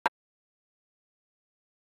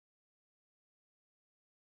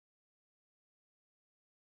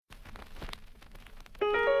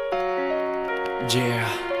Yeah,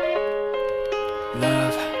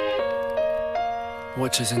 love,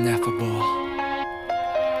 which is ineffable.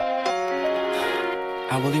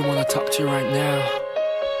 I really wanna talk to you right now.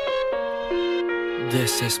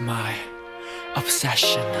 This is my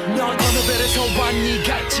obsession. 넌 어느 별에서 왔니?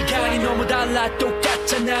 가치관이 너무 달라.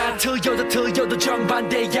 똑같잖아. 틀려도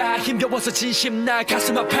정반대야. 힘겨워서 진심 나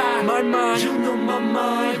가슴 아파. 말만 You know my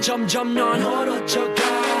mind. 점점 넌 멀어져가.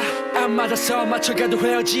 안 맞아서 맞춰가도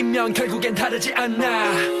헤어지면 결국엔 다르지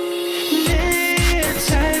않아. 내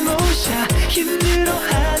잘못이야.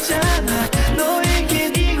 힘들어하잖아.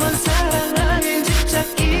 너에겐 이건 사랑 아닌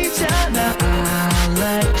집착이잖아. I'll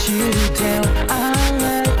let you down. I'll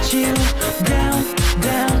let you down,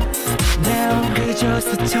 down, down. 그저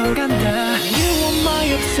스쳐간다. You are my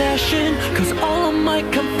obsession. Cause all of my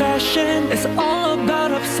confession is all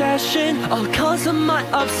about obsession. All cause of my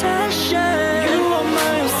obsession. You are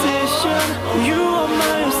my obsession. You are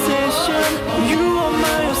my obsession. You are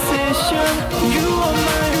my obsession. You are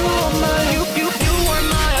my, you are my, you are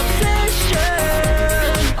my obsession.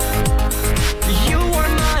 You are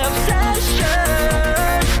my obsession.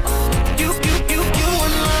 You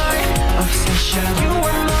are my obsession. You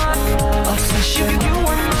are my obsession. You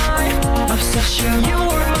are my obsession. You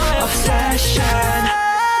are my obsession.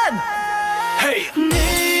 Hey. 내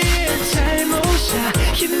잘못이야.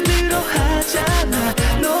 힘들어하잖아.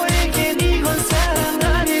 너에겐 이건 사랑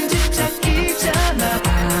아닌 집착이잖아.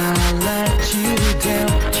 I'll let you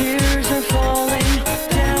down. Tears are falling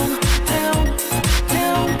down, down,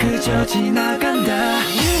 down. 그저 지나간다.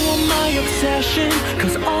 You are my obsession.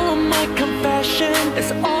 Cause all of my confession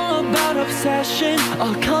is all about obsession.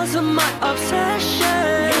 All cause of my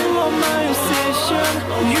obsession. You are my obsession.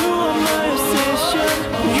 You are my obsession.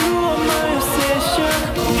 You are my obsession.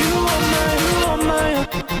 You are my, you are my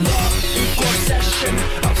Love equal obsession,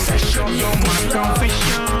 obsession, you're my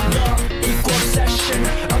confession. Love equal obsession,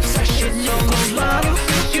 obsession, you're my love.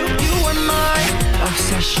 You are my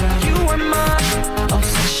obsession. You are my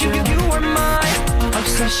obsession. You are my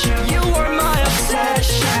obsession. You are my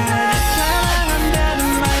obsession. 사랑한다는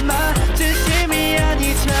말만 진심이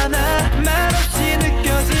아니잖아. 말없이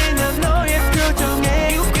느껴지는 너의 표정에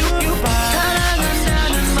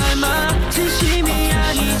사랑한다는 말만 진심이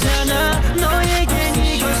아니잖아. 너에겐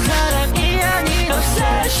이건 사랑이 아닌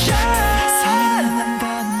obsession.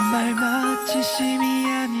 사랑한다는 말만 진심이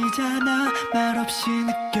아니잖아. 말없이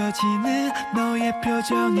느껴지는 너의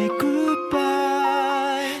표정에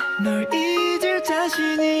goodbye. 널 잊을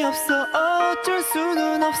자신이 없어. 어쩔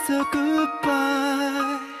수는 없어.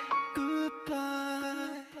 goodbye,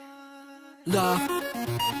 goodbye. Love,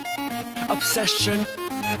 obsession.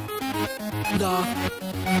 Love,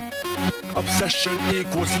 obsession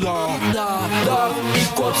equals love. Love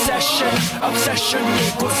equal obsession. Obsession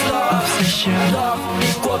equals love. Obsession. Love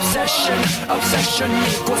equal obsession. Obsession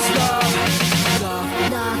equals love.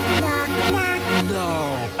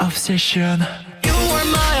 Love. Obsession. You are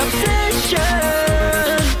my obsession.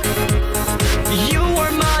 You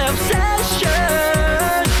are my obsession.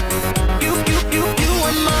 You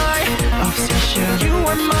are my obsession. You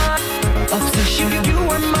are my obsession. You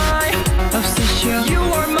are my obsession. You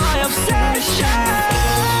are my obsession.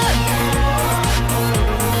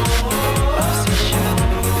 Obsession.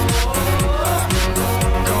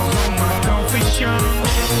 Cause all my confession.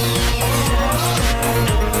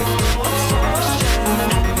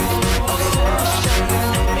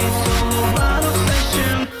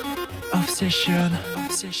 Obsession,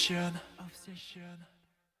 obsession, obsession.